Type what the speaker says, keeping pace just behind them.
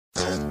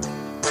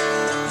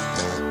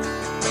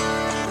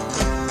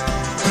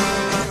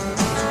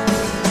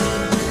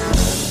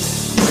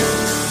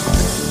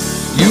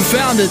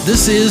found it.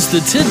 This is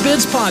the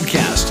Tidbits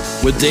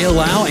Podcast with Dale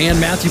Lau and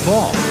Matthew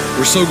Paul.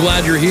 We're so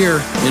glad you're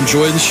here.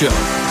 Enjoy the show.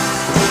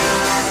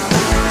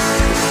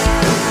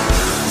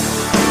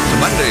 The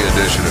Monday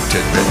edition of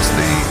Tidbits,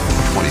 the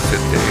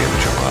 25th day of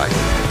July.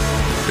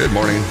 Good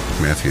morning,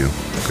 Matthew.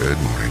 Good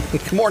morning.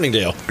 Good morning,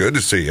 Dale. Good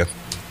to see you.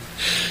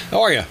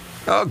 How are you?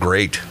 Oh,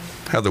 great.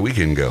 How'd the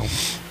weekend go?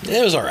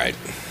 It was all right.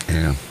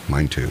 Yeah,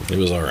 mine too. It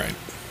was all right.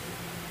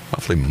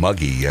 Awfully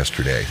muggy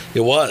yesterday.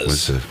 It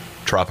was. It was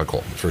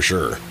tropical. For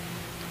sure.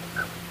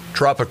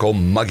 Tropical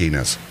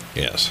mugginess.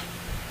 Yes.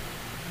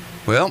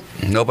 Well,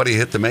 nobody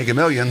hit the Mega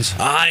Millions.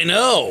 I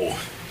know.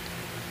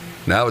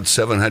 Now it's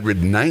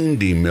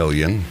 $790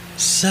 million.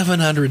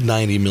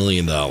 $790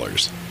 million.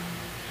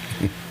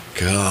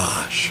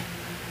 Gosh.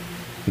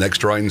 Next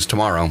drawing's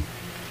tomorrow.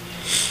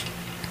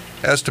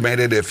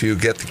 Estimated if you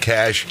get the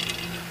cash,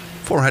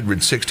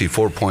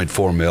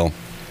 $464.4 mil.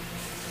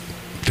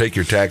 Take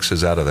your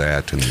taxes out of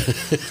that and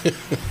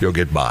you'll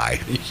get by.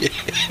 Yeah.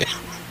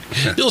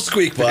 You'll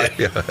squeak by.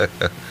 Yeah.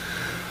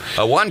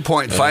 A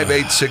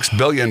 $1.586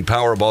 billion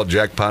Powerball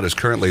jackpot is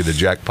currently the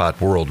jackpot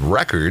world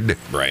record.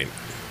 Right.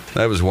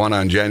 That was won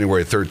on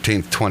January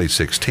 13th,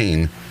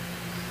 2016.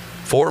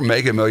 4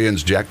 Mega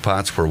Millions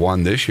jackpots were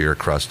won this year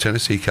across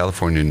Tennessee,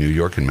 California, New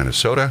York, and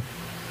Minnesota.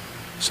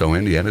 So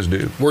Indiana's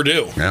due. We're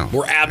due. Yeah.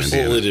 We're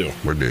absolutely due.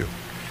 We're due.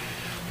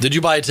 Did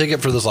you buy a ticket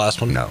for this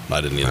last one? No.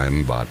 I didn't either. I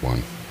haven't bought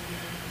one.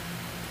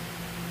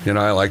 You know,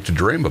 I like to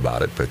dream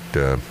about it, but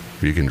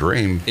you can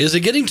dream. Is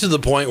it getting to the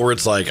point where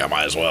it's like, I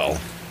might as well?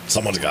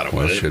 Someone's got to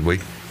win it. Should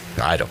we?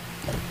 I don't.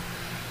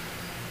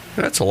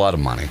 That's a lot of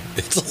money.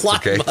 It's a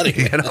lot of money.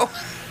 You know?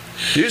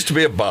 It used to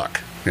be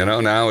 $1. You know,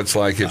 now it's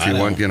like if you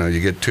want,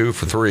 you get 2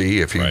 for $3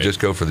 if you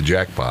just go for the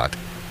jackpot.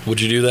 Would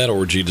you do that, or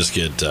would you just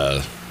get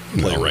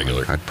play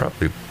regular? I'd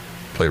probably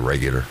play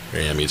regular.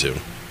 Yeah, me too.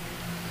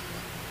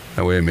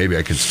 That way maybe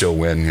I could still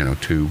win,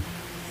 $2,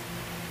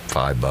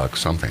 $5,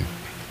 something.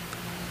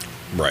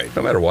 Right.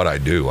 No matter what I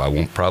do, I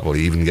won't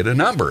probably even get a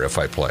number if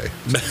I play.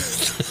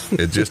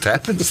 It just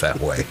happens that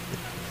way.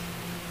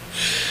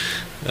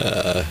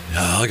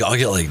 I'll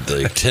get like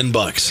 $10.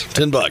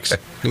 $10.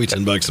 Give me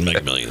 $10 and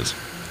Mega Millions.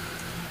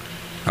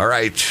 All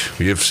right.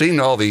 You've seen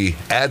all the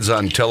ads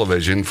on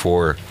television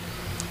for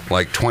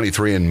like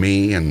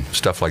 23andMe and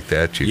stuff like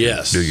that. You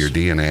can do your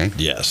DNA.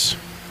 Yes.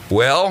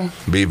 Well,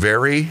 be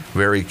very,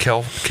 very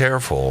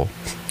careful.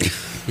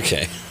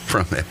 Okay.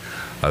 From it.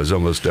 I was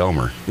almost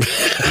Elmer.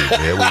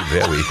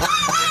 Very.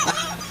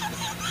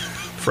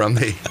 From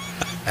the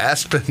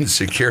Aspen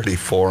Security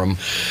Forum,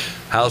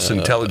 House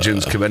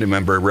Intelligence Committee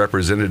member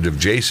Representative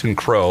Jason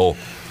Crow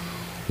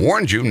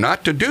warned you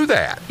not to do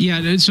that.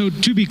 Yeah, so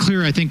to be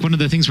clear, I think one of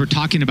the things we're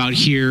talking about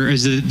here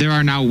is that there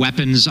are now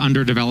weapons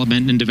under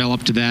development and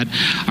developed that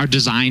are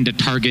designed to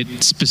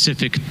target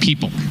specific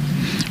people.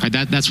 Right,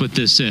 that's what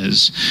this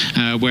is,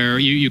 where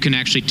you can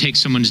actually take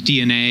someone's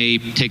DNA,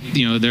 take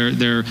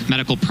their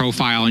medical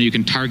profile, and you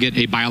can target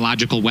a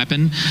biological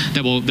weapon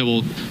that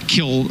will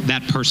kill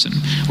that person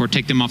or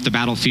take them off the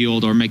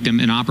battlefield or make them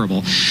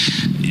inoperable.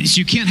 So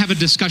you can't have a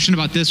discussion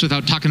about this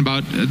without talking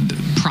about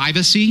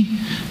privacy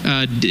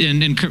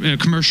and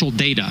commercial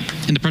data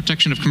and the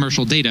protection of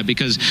commercial data,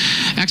 because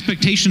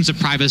expectations of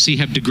privacy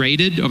have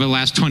degraded over the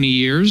last 20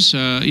 years.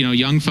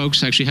 Young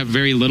folks actually have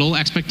very little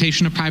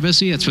expectation of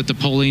privacy. That's what the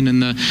polling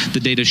and the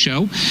data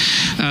show.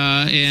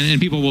 And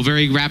people will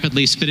very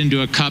rapidly spit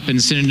into a cup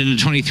and send it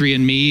into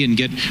 23andMe and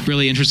get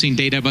really interesting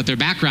data about their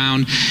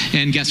background.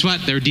 And guess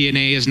what? Their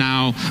DNA is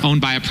now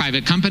owned by a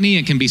private company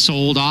and can be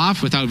sold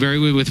off with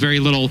very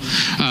little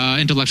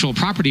intellectual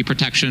property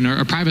protection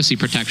or privacy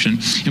protection.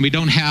 And we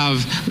don't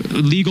have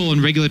legal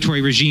and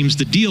regulatory regimes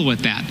to deal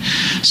with that.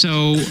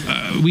 So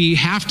we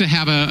have to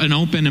have an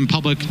open and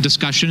public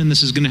discussion, and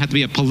this is going to have to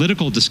be a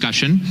political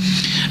discussion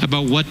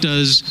about what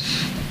does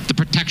the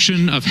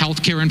protection of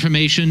healthcare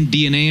information,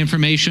 DNA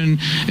information,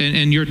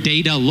 and your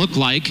data look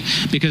like,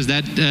 because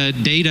that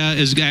data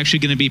is actually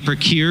going to be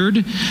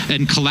procured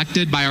and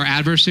collected by our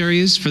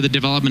adversaries for the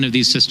development of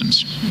these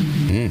systems.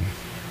 Mm.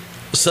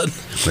 So,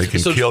 they can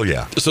kill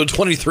you. So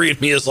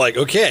 23andMe is like,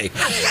 okay,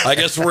 I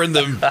guess we're in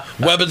the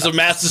weapons of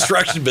mass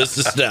destruction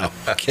business now.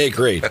 Okay,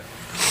 great.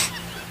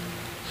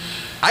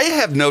 I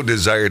have no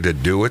desire to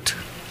do it.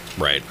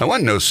 Right. I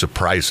want no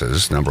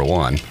surprises, number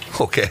one.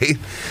 Okay.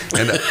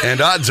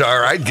 And odds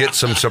are I'd get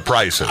some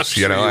surprises.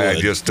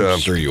 I'm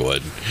sure you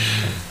would.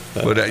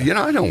 But,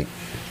 I don't.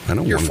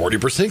 You're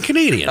 40%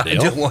 Canadian,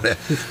 Dale. I don't want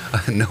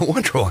to. No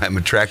wonder why I'm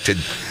attracted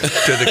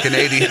to the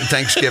Canadian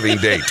Thanksgiving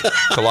date,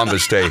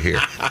 Columbus Day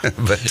here.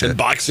 But and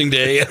Boxing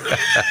Day.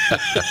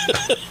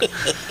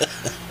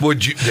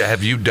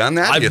 Have you done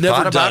that? I've never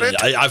thought about it.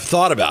 I've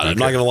thought about it. I'm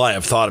not going to lie.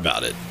 I've thought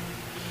about it.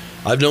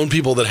 I've known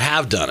people that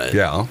have done it.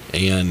 Yeah.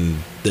 And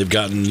they've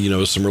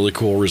gotten, some really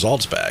cool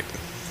results back.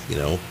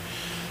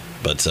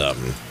 But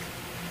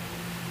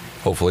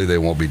hopefully they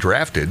won't be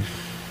drafted,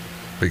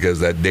 because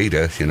that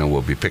data,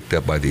 will be picked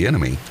up by the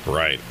enemy.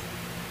 Right.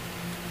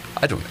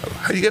 I don't know.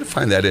 How do you got to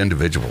find that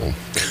individual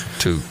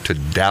to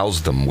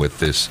douse them with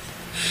this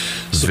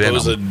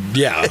supposed,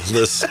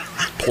 this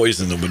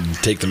poison that would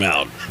take them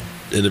out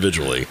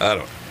individually. I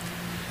don't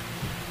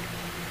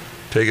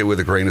take it with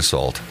a grain of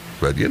salt,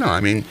 but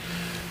I mean,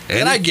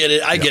 and I get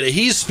it. I get it.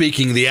 He's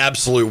speaking the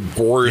absolute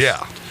worst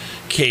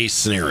case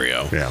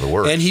scenario. Yeah, the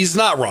worst. And he's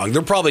not wrong.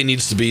 There probably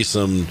needs to be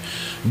some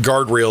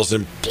guardrails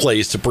in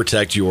place to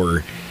protect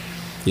your,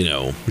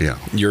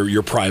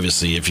 your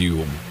privacy if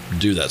you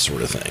do that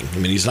sort of thing. I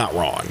mean, he's not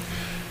wrong.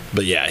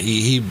 But yeah,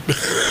 he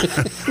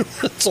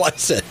that's why I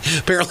said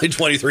apparently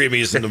 23andMe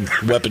is in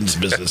the weapons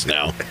business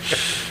now.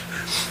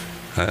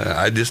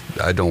 I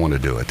don't want to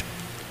do it.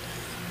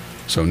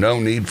 So no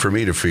need for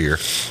me to fear.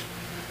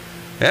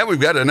 And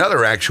we've got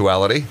another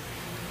actuality.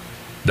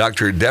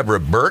 Dr. Deborah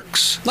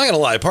Birx. Not going to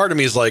lie, part of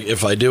me is like,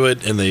 if I do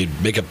it and they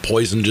make a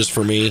poison just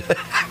for me,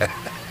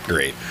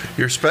 great.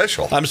 You're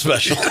special. I'm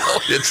special.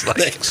 It's like,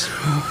 thanks.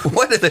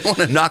 What do they want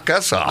to knock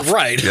us off?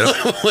 Right.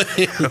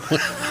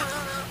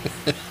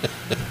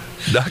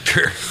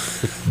 Dr.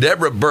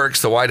 Deborah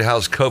Birx, the White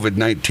House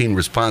COVID-19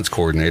 response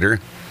coordinator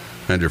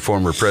under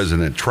former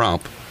President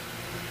Trump,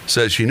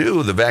 says she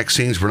knew the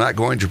vaccines were not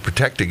going to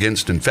protect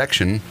against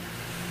infection,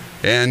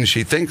 and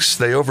she thinks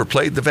they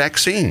overplayed the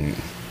vaccine.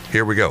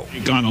 Here we go.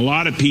 On a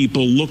lot of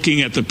people looking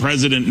at the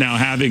president now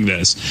having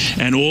this,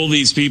 and all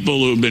these people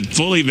who have been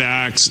fully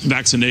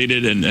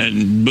vaccinated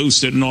and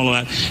boosted and all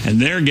of that,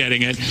 and they're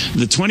getting it.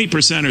 The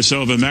 20% or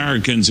so of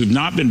Americans who've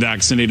not been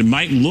vaccinated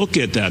might look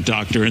at that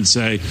doctor and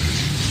say,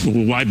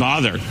 well, why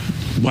bother?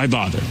 Why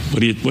bother? What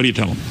do you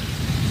tell them?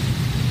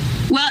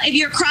 Well, if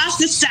you're across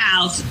the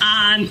South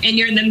and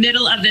you're in the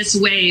middle of this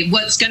wave,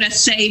 what's going to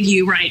save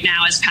you right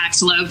now is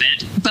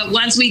Paxlovid. But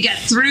once we get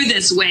through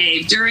this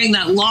wave, during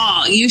that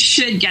lull, you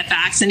should get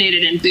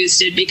vaccinated and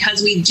boosted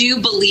because we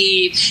do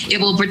believe it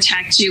will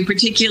protect you,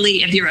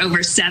 particularly if you're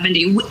over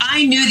 70.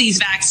 I knew these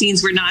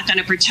vaccines were not going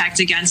to protect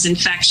against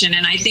infection,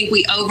 and I think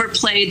we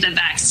overplayed the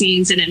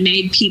vaccines, and it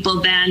made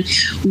people then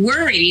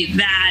worry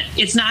that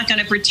it's not going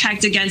to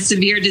protect against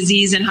severe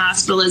disease and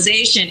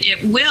hospitalization.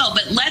 It will,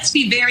 but let's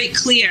be very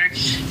clear.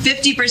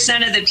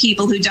 50% of the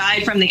people who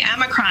died from the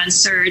Omicron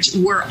surge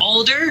were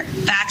older,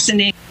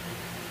 vaccinated.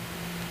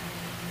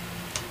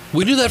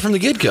 We knew that from the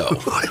get-go.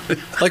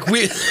 Like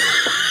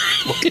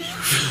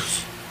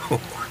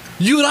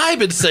you and I have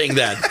been saying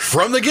that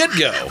from the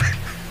get-go.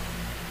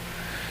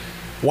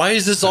 Why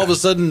is this all of a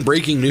sudden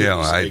breaking news?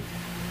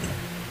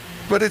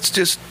 But it's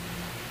just,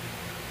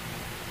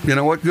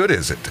 what good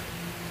is it?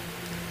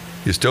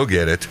 You still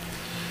get it.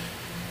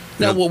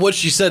 Now, what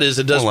she said is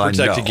it does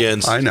protect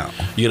against,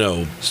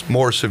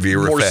 more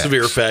severe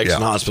effects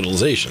and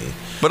hospitalization.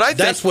 But I think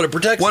that's what it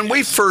protects. When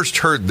we first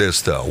heard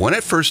this, though, when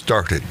it first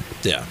started,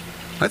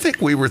 I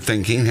think we were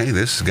thinking, hey,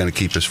 this is going to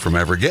keep us from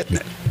ever getting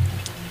it.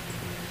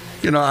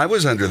 I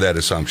was under that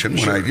assumption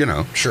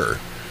when Sure.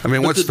 I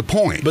mean, what's the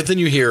point? But then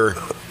you hear,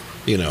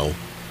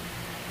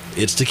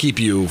 it's to keep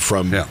you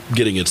from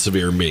getting it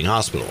severe and being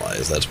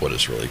hospitalized. That's what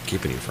it's really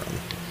keeping you from.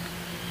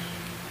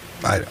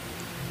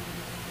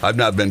 I've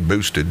not been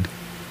boosted.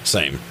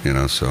 Same.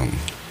 So,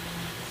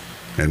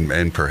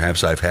 and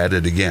perhaps I've had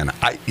it again.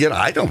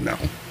 I don't know.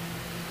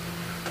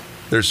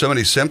 There's so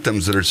many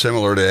symptoms that are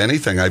similar to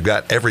anything I've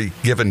got every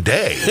given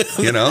day,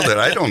 that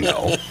I don't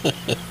know.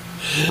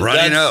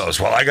 Runny nose.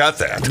 Well, I got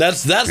that.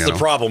 That's the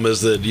problem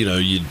is that,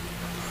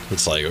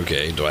 it's like,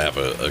 okay, do I have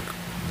a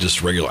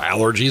just regular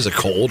allergies, a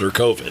cold, or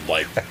COVID?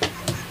 Like,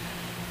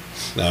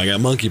 now I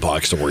got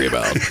monkeypox to worry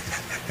about.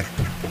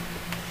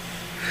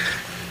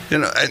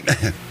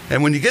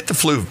 And when you get the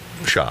flu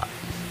shot,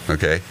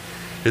 okay,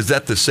 is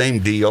that the same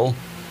deal?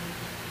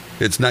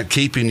 It's not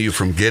keeping you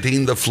from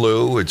getting the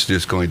flu. It's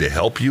just going to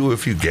help you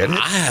if you get it.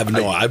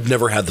 I've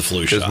never had the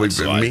flu shot.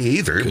 Me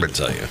either. Couldn't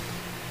tell you.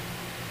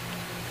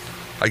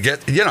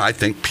 I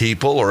think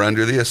people are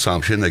under the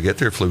assumption they get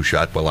their flu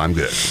shot. Well, I'm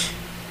good.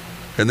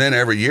 And then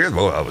every year,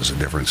 that was a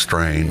different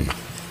strain.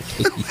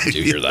 Do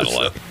you hear that a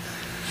lot?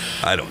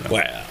 I don't know.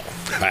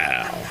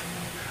 Wow.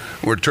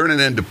 We're turning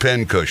into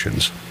pen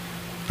cushions.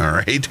 All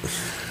right,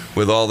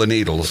 with all the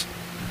needles.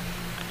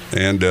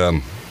 And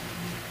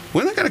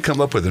when are they going to come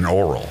up with an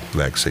oral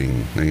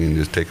vaccine? You can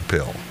just take a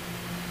pill.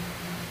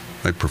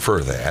 I'd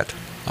prefer that.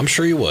 I'm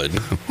sure you would.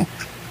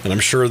 And I'm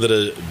sure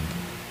that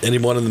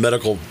anyone in the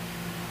medical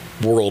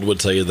world would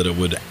tell you that it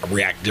would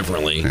react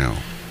differently.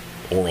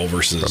 Oral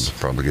versus...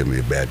 Probably give me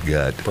a bad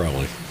gut.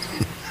 Probably.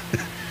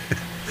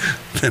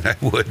 Than I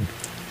would.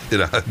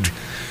 I'd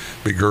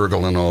be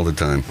gurgling all the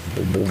time.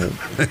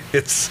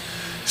 It's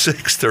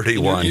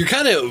 6:31.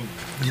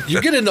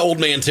 You get into old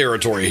man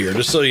territory here,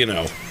 just so you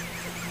know.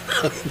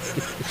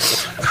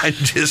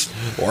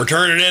 We're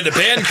turning into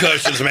pen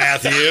cushions,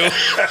 Matthew.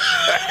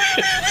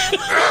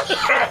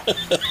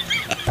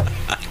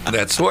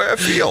 That's the way I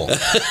feel.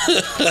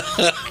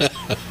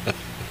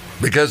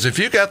 Because if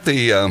you got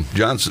the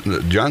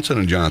Johnson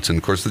 & Johnson,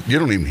 of course, you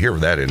don't even hear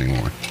that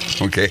anymore.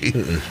 Okay?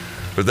 Mm-mm.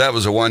 But that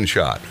was a one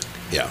shot.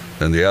 Yeah.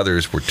 And the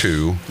others were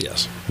two.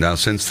 Yes. Now,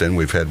 since then,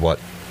 we've had,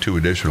 2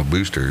 additional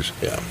boosters.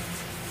 Yeah.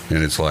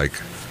 And it's like,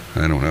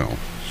 I don't know.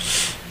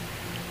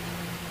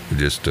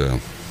 Just,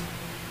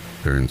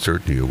 They're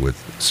inserting you with,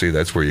 see,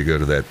 that's where you go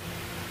to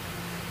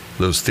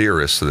those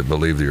theorists that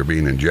believe that you're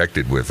being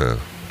injected with a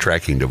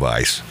tracking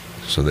device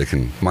so they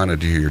can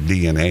monitor your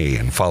DNA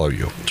and follow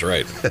you. That's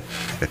right.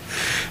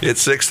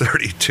 It's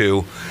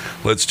 6:32.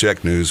 Let's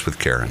check news with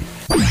Karen.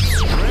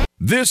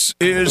 This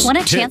is Want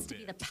a chance to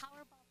be the Powerball?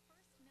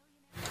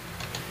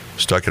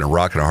 Stuck in a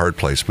rock and a hard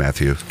place,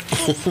 Matthew.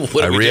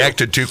 I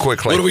reacted too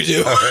quickly. What do we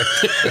do?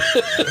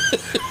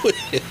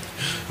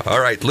 All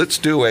right, let's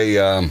do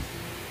a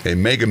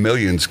Mega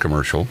Millions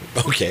commercial.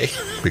 Okay.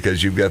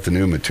 Because you've got the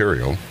new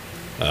material.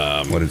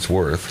 What it's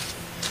worth.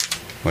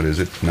 What is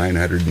it?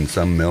 900 and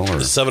some mil? Or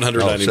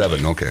 790 7.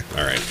 million. Okay.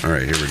 All right. All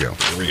right, here we go.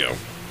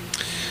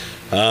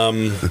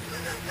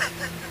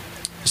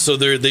 So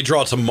they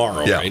draw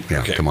tomorrow, right?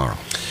 Yeah, okay. Tomorrow.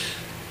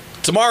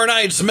 Tomorrow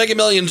night's Mega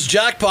Millions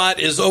jackpot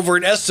is over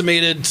an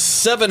estimated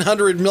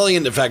 $700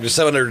 million. In fact, it's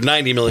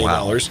 $790 million.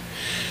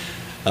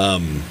 Wow.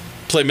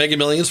 Play Mega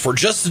Millions for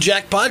just the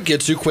jackpot. Get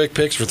 2 quick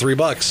picks for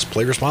 $3.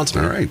 Play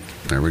responsibly. All right.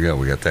 There we go.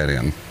 We got that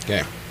in.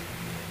 Okay.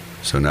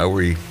 So now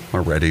we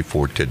are ready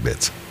for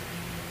tidbits.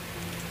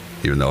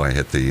 Even though I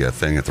hit the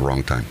thing at the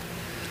wrong time.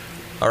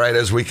 All right,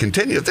 as we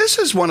continue, this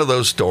is one of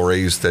those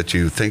stories that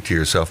you think to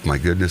yourself, my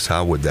goodness,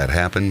 how would that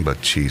happen?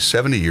 But she's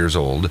 70 years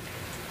old,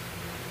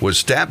 was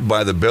stabbed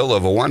by the bill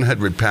of a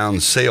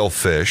 100-pound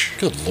sailfish.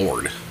 Good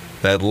Lord.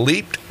 That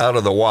leaped out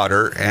of the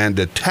water and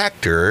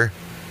attacked her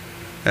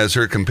as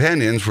her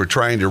companions were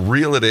trying to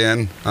reel it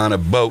in on a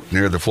boat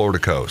near the Florida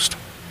coast.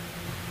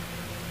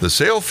 The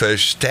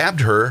sailfish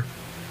stabbed her,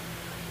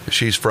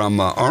 she's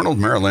from Arnold,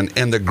 Maryland,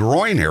 in the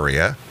groin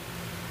area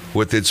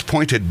with its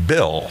pointed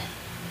bill.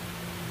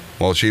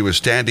 While she was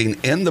standing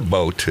in the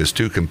boat, his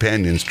 2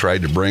 companions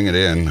tried to bring it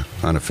in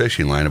on a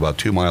fishing line about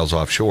 2 miles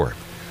offshore.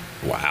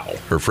 Wow.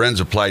 Her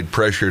friends applied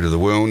pressure to the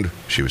wound.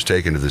 She was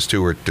taken to the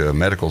Stewart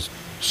Medical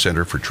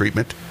Center for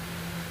treatment.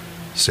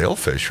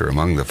 Sailfish are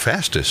among the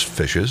fastest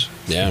fishes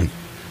in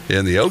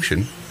the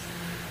ocean.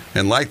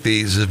 And like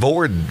the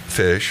Zvord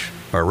fish,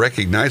 are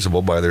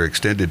recognizable by their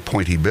extended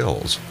pointy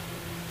bills.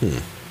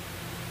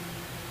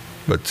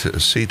 But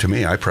see, to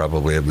me, I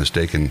probably have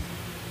mistaken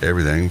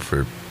everything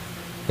for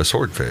a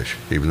swordfish,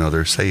 even though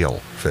they're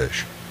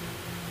sailfish.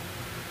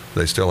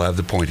 They still have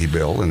the pointy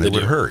bill, and they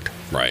would hurt.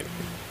 Right.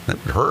 That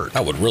would hurt.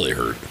 That would really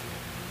hurt.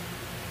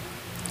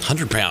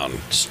 100 pound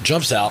just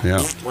jumps out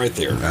right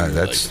there.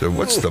 That's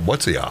what's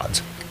the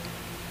odds?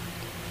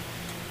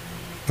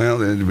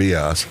 Well, it'd be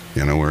us.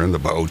 You know, we're in the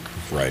boat.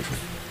 Right.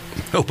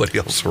 Nobody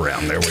else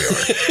around. There we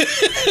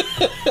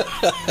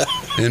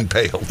are.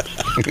 Impaled.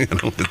 You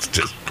know, it's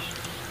just.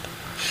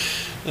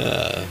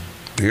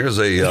 There's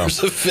a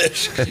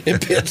fish in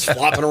pits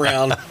flopping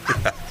around.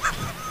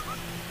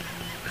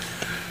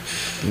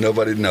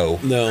 Nobody know.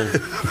 No.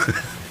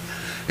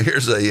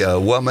 Here's a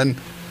woman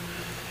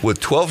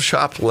with 12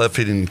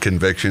 shoplifting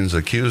convictions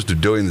accused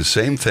of doing the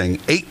same thing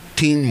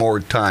 18 more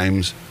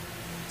times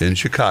in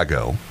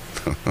Chicago.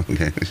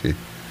 Okay, she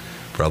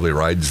probably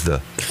rides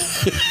the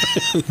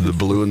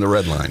blue and the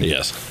red line.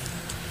 Yes.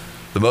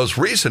 The most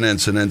recent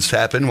incidents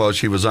happened while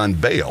she was on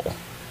bail.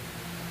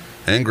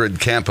 Ingrid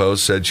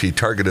Campos said she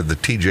targeted the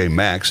TJ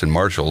Maxx and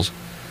Marshalls,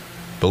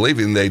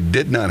 believing they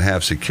did not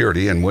have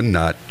security and would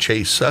not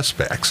chase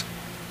suspects.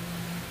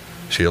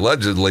 She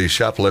allegedly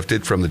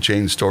shoplifted from the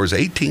chain stores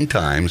 18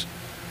 times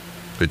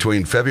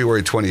between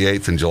February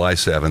 28th and July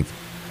 7th,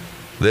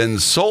 then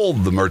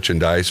sold the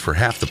merchandise for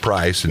half the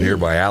price in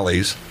nearby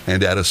alleys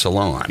and at a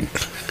salon.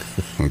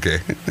 Okay?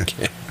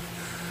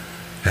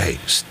 Hey.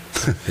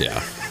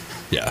 Yeah.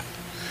 Yeah.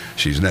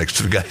 She's next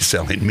to the guy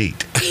selling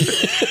meat.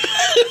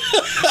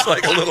 It's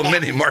like a little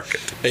mini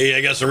market. Hey,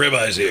 I got some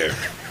ribeyes here.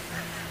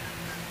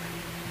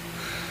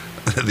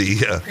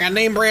 I got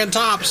name brand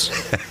tops.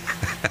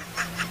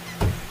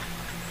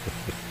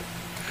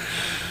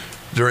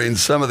 During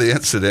some of the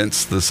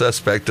incidents, the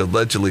suspect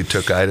allegedly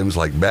took items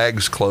like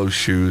bags, clothes,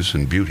 shoes,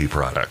 and beauty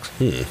products.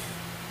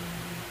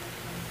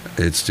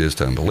 It's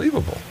just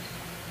unbelievable.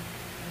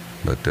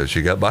 But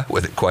she got by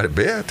with it quite a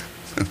bit.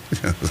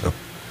 So,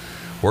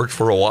 worked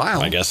for a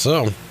while. I guess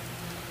so.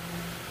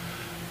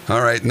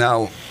 All right,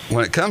 now,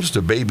 when it comes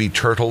to baby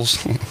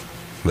turtles,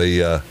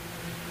 the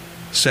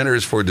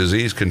Centers for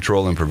Disease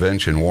Control and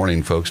Prevention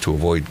warning folks to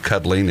avoid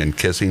cuddling and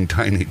kissing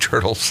tiny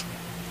turtles.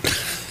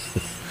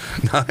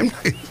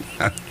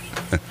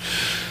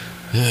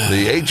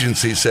 The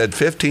agency said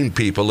 15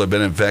 people have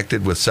been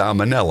infected with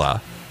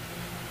salmonella,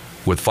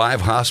 with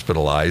 5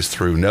 hospitalized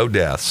through no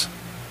deaths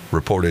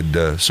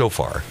reported so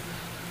far.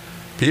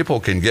 People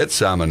can get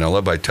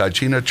salmonella by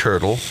touching a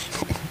turtle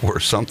or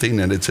something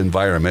in its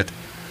environment,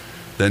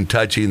 then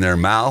touching their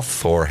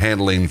mouth or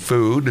handling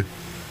food,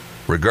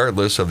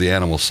 regardless of the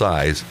animal's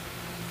size.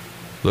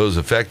 Those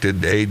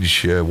affected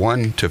age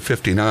 1 to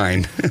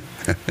 59.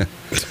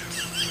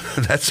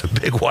 That's a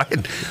big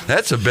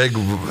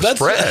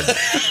spread.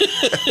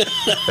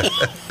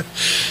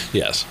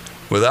 Yes.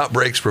 With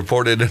outbreaks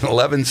reported in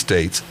 11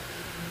 states.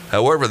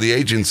 However, the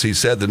agency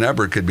said the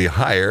number could be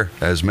higher,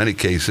 as many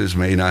cases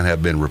may not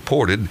have been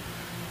reported,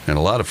 and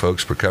a lot of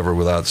folks recover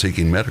without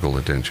seeking medical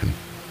attention.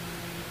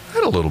 I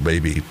had a little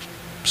baby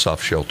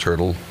soft-shell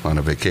turtle on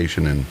a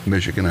vacation in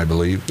Michigan, I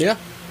believe. Yeah.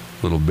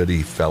 Little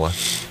bitty fella.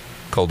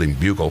 Called him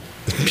Bugle.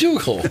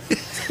 Bugle.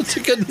 That's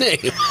a good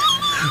name.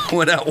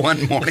 Went out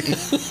one morning.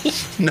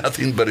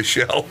 Nothing but a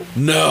shell.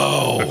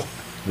 No.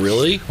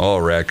 Really? Oh,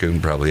 a raccoon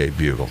probably ate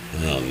Bugle.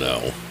 Oh,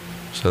 no.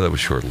 So that was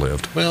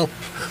short-lived. Well.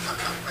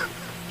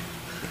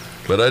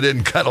 But I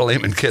didn't cuddle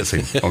him and kiss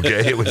him,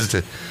 okay? He was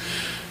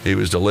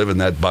to live in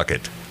that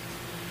bucket.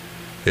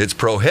 It's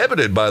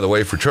prohibited, by the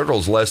way, for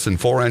turtles less than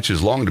 4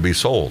 inches long to be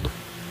sold.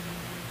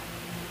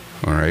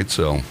 All right,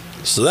 so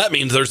that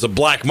means there's a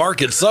black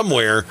market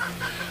somewhere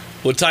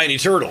with tiny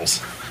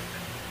turtles.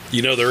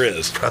 You know there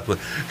is. probably.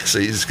 So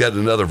he's got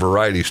another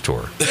variety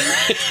store.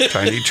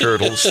 Tiny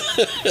turtles.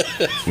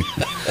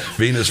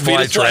 Venus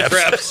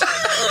flytraps.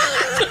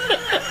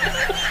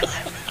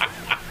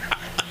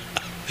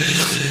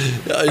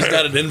 He's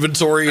got an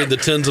inventory in the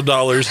tens of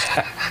dollars.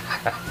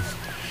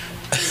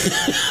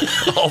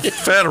 All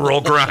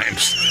federal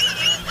crimes.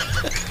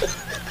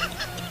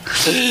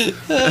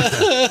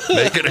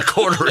 Make it a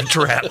quarter a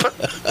trap.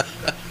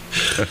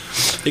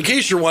 In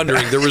case you're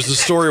wondering, there was a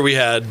story we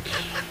had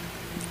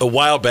a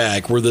while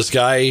back where this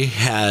guy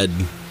had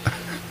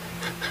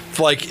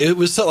it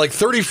was like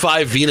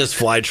 35 Venus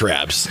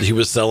flytraps he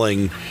was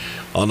selling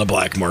on the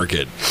black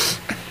market.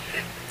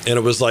 And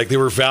it was like they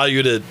were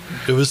valued at,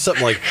 it was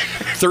something like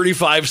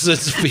 35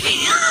 cents a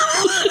piece.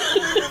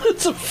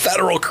 It's a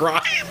federal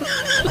crime.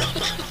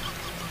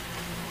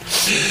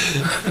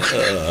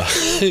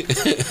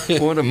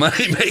 What a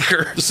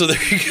moneymaker. So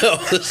there you go.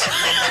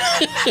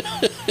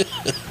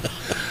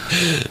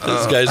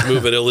 This guy's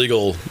moving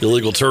illegal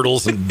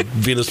turtles and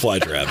Venus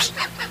flytraps.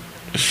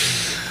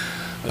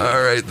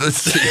 All right, let's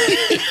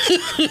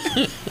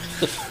see.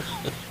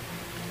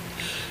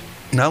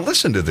 Now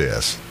listen to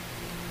this.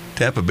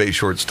 Tampa Bay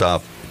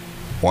shortstop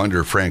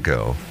Wander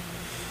Franco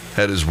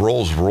had his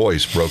Rolls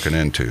Royce broken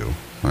into.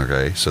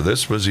 Okay, so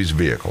this was his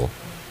vehicle.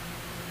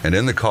 And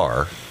in the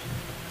car,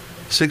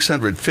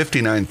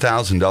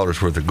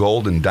 $659,000 worth of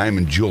gold and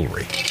diamond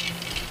jewelry.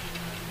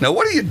 Now,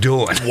 what are you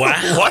doing?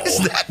 Wow. Why is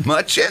that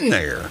much in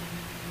there?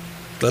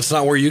 That's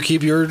not where you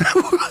keep your...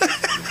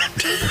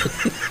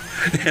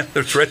 Yeah,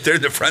 it's right there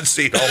in the front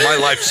seat, all my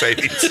life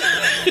savings.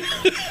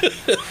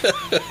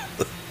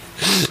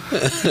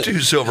 2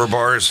 silver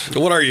bars.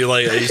 What are you,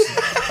 like?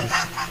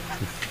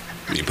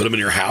 You put them in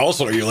your house?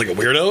 Or are you like a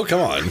weirdo?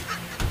 Come on.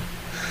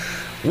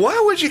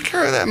 Why would you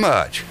carry that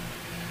much?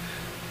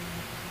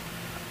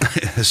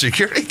 A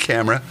security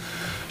camera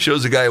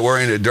shows a guy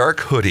wearing a dark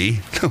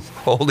hoodie,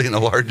 holding a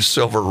large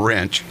silver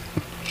wrench,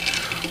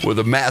 with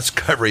a mask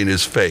covering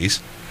his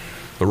face.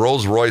 The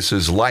Rolls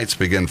Royce's lights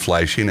begin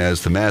flashing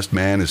as the masked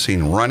man is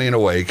seen running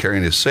away,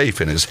 carrying his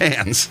safe in his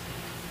hands.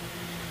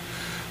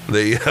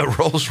 The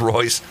Rolls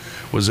Royce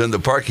was in the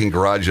parking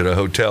garage at a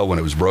hotel when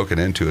it was broken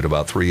into at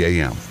about 3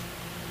 a.m.,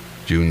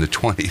 June the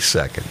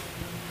 22nd.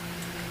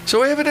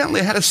 So he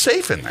evidently had a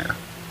safe in there.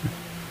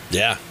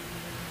 Yeah.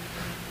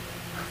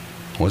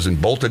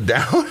 Wasn't bolted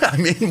down? I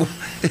mean,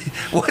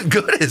 what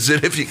good is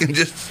it if you can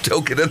just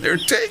stoke it in there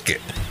and take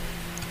it?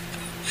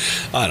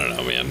 I don't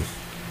know, man.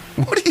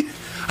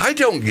 I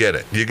don't get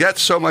it. You got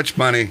so much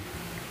money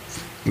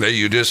that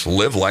you just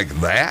live like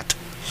that?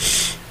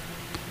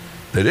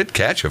 They did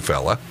catch a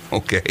fella,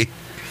 okay.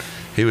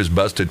 He was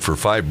busted for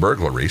 5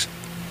 burglaries.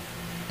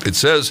 It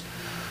says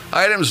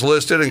items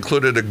listed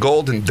included a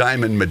gold and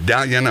diamond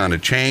medallion on a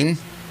chain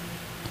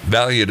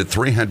valued at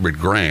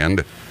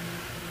 $300,000,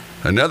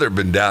 another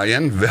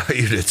medallion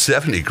valued at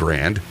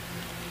 $70,000,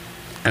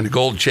 and a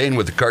gold chain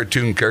with the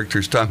cartoon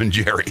characters Tom and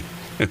Jerry.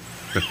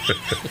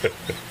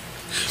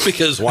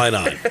 Because why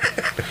not?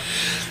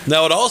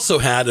 Now, it also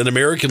had an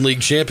American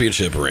League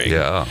championship ring.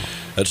 Yeah.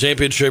 A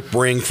championship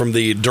ring from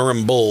the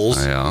Durham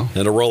Bulls. Yeah.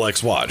 And a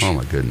Rolex watch. Oh,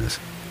 my goodness.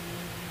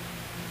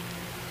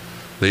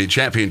 The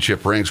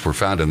championship rings were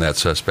found in that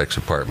suspect's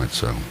apartment,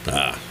 so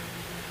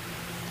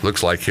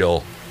looks like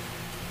he'll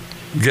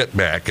get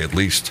back at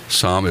least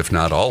some, if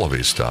not all of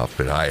his stuff,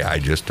 but I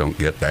just don't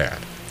get that.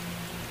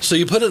 So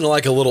you put it in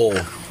like a little,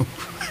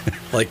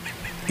 like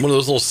one of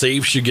those little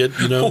safes you get,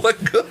 you know?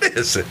 What good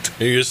is it?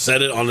 And you just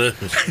set it on the...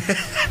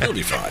 It'll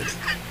be fine.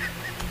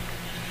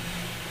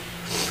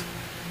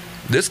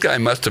 This guy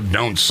must have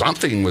known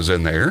something was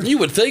in there. You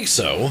would think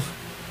so.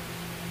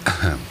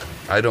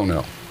 I don't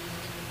know.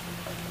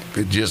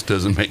 It just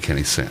doesn't make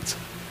any sense.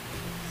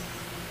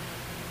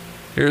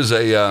 Here's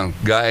a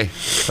guy, a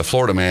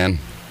Florida man,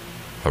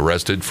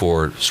 arrested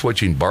for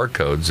switching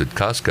barcodes at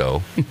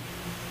Costco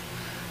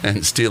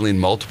and stealing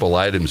multiple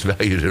items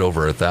valued at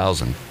over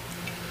 $1,000.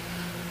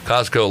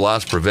 Costco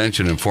Loss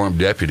Prevention informed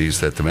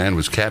deputies that the man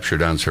was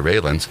captured on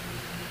surveillance,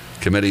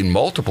 committing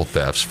multiple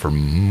thefts for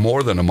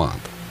more than a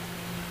month.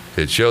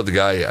 It showed the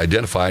guy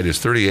identified as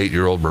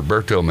 38-year-old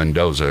Roberto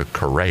Mendoza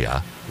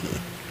Correa.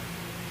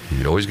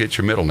 You always get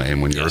your middle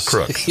name when you're a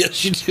crook.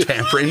 Yes, you do.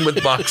 Tampering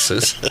with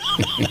boxes.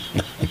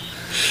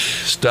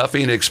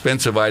 Stuffing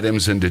expensive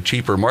items into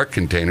cheaper marked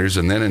containers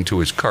and then into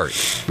his cart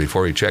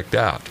before he checked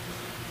out.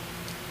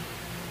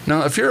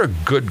 Now, if you're a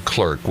good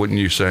clerk, wouldn't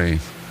you say,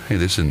 Hey,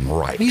 this isn't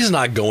right. He's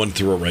not going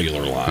through a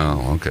regular line.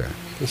 Oh, okay.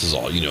 This is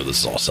all, this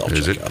is all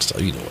self-checkout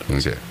stuff. You know what it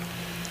is. Okay.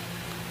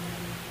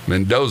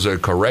 Mendoza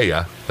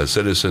Correa, a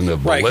citizen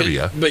of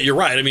Bolivia. Right, but you're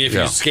right. I mean, if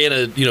you scan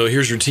it,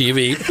 here's your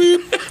TV,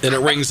 boop, and it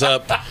rings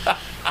up,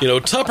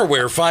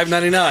 Tupperware,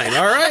 $5.99.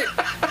 All right.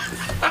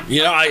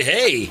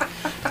 Hey,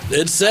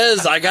 it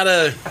says I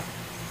gotta.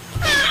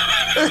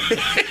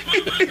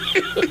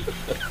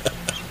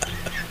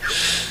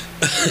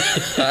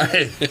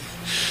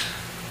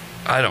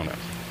 I don't know.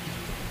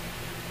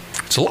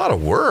 It's a lot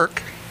of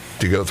work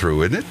to go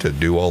through, isn't it, to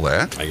do all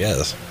that? I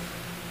guess.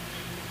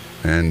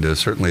 And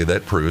certainly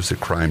that proves that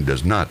crime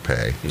does not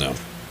pay. No.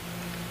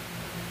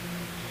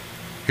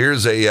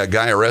 Here's a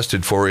guy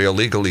arrested for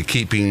illegally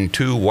keeping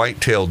 2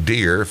 white-tailed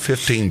deer,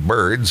 15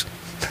 birds,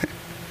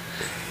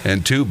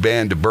 and 2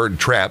 banned bird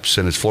traps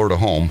in his Florida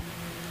home.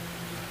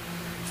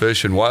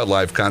 Fish and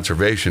Wildlife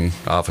Conservation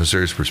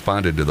officers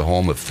responded to the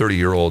home of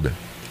 30-year-old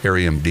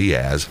Ariam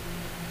Diaz.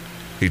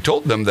 He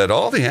told them that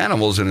all the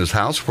animals in his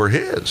house were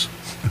his.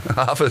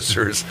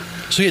 Officers.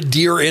 So he had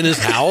deer in his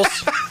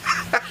house?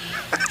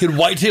 He had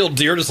white-tailed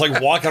deer just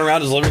walking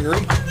around his living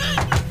room?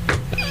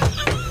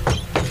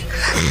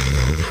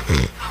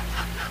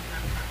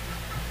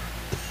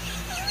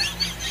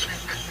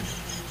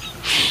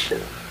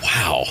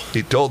 Wow.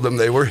 He told them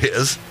they were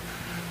his.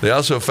 They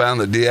also found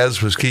that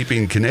Diaz was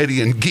keeping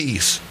Canadian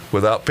geese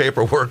without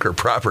paperwork or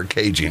proper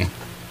caging.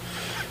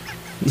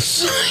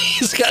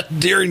 He's got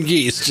deer and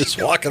geese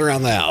just walking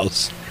around the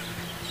house.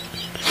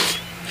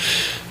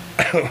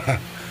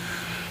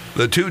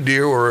 The 2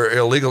 deer were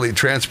illegally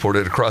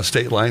transported across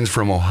state lines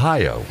from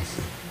Ohio.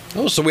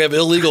 Oh, so we have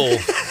illegal...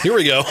 Here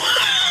we go.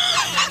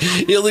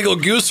 Illegal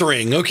goose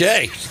ring.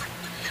 Okay.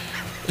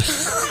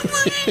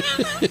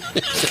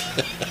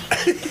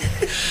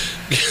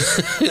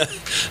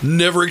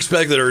 Never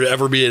expected there to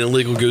ever be an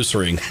illegal goose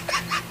ring.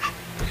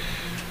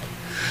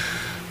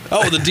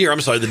 Oh, the deer.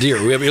 I'm sorry, the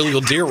deer. We have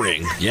illegal deer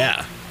ring.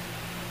 Yeah.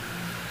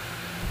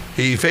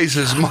 He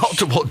faces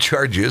multiple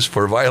charges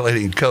for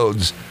violating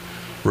codes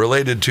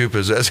related to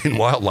possessing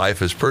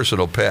wildlife as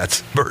personal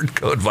pets, bird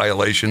code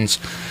violations,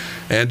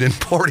 and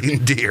importing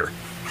deer.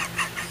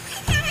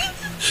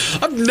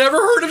 I've never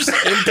heard of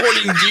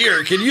importing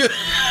deer. Can you?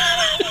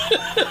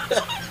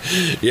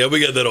 Yeah, we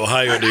got that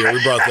Ohio deer.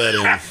 We brought that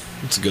in.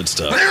 It's good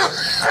stuff.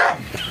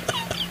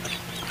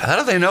 How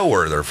do they know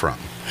where they're from?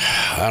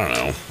 I don't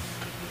know.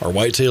 Are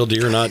white-tailed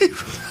deer not?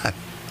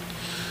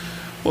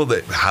 Well,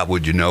 how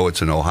would you know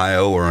it's an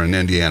Ohio or an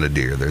Indiana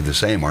deer? They're the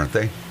same, aren't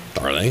they?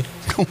 Are they?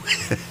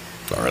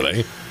 Are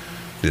they?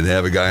 Do they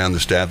have a guy on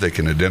the staff that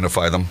can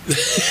identify them?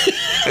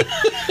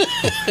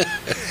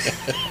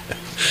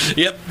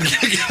 Yep.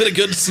 Get a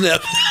good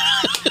sniff.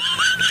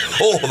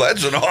 Oh,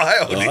 that's an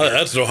Ohio deer.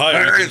 That's an Ohio.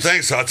 All right,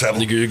 thanks, Hot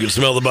Seven. You can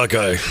smell the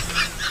buckeye.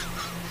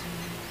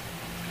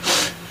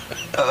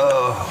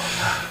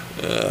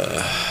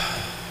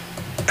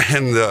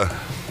 And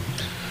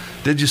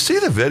did you see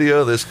the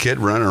video of this kid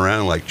running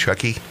around like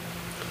Chucky?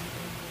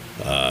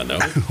 No.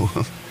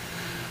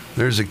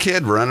 There's a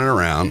kid running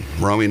around,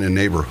 roaming a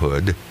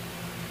neighborhood.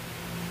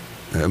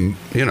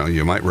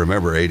 You might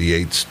remember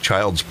 88's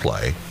Child's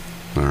Play,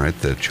 all right,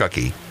 the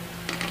Chucky.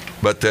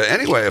 But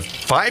anyway, a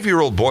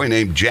 5-year-old boy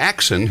named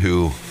Jackson,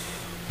 who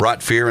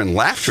brought fear and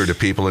laughter to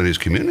people in his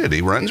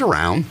community, runs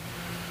around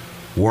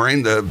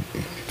wearing the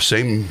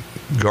same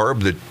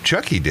garb that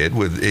Chucky did.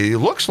 He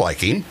looks like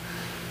him.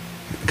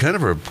 Kind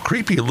of a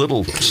creepy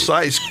little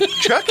size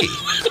Chucky,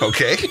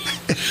 okay?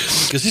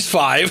 Because he's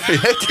 5.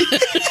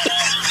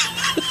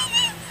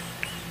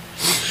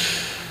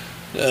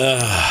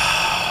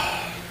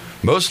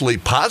 Mostly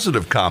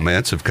positive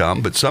comments have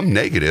come, but some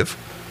negative.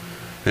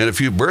 And a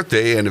few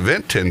birthday and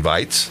event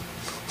invites.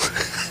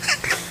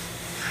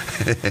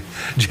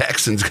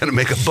 Jackson's going to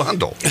make a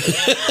bundle.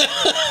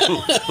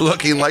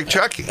 Looking like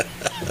Chucky.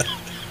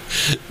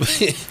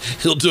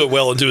 He'll do it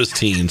well into his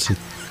teens.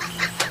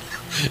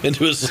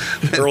 Into his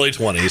early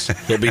 20s.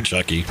 He'll be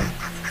Chucky.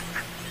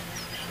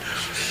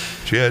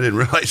 Gee, I didn't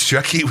realize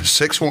Chucky was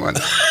 6'1".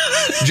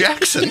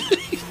 Jackson,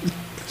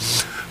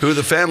 who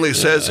the family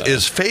says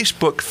is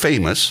Facebook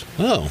famous,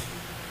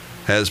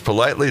 has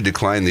politely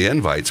declined the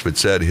invites, but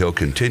said he'll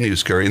continue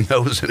scaring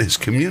those in his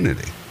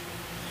community.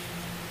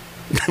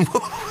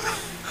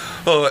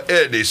 Oh,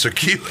 Ed, he's so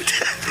cute.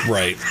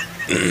 Right.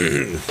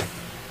 You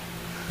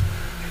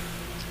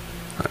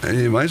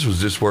might as well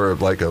just wear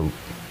like a...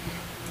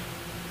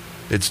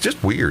 It's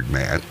just weird,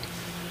 man,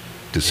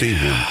 to see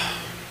him.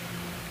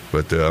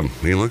 But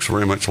he looks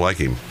very much like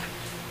him.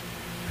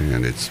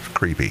 And it's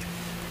creepy.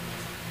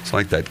 It's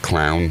like that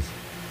clown.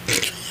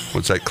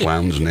 What's that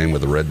clown's name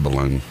with the red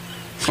balloon?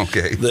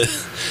 Okay.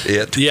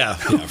 It. Yeah.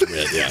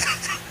 Yeah.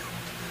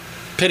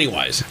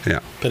 Pennywise.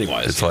 Yeah.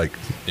 Pennywise. It's like...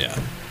 Yeah.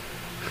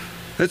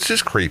 It's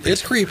just creepy.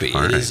 It's creepy.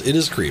 All right. It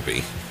is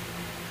creepy.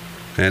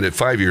 And at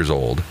 5 years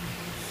old,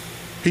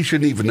 he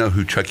shouldn't even know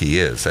who Chucky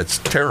is. That's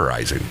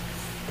terrorizing.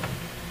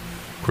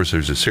 Of course,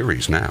 there's a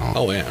series now.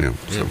 Oh, yeah.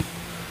 So.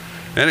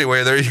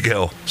 Anyway, there you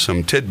go.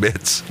 Some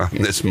tidbits on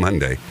this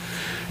Monday.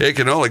 It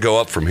can only go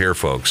up from here,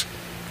 folks.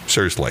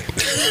 Seriously.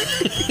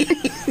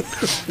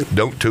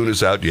 Don't tune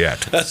us out yet.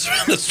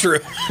 That's true.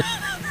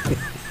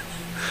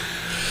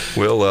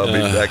 We'll be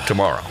back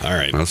tomorrow. All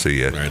right. I'll see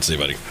you. All right, see you,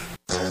 buddy.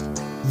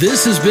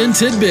 This has been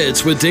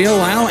Tidbits with Dale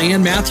Lau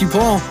and Matthew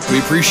Paul. We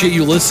appreciate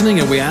you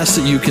listening, and we ask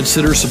that you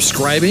consider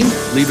subscribing,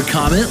 leave a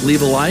comment,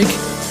 leave a like,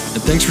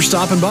 and thanks for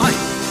stopping by.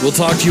 We'll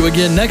talk to you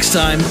again next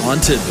time on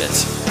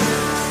Tidbits.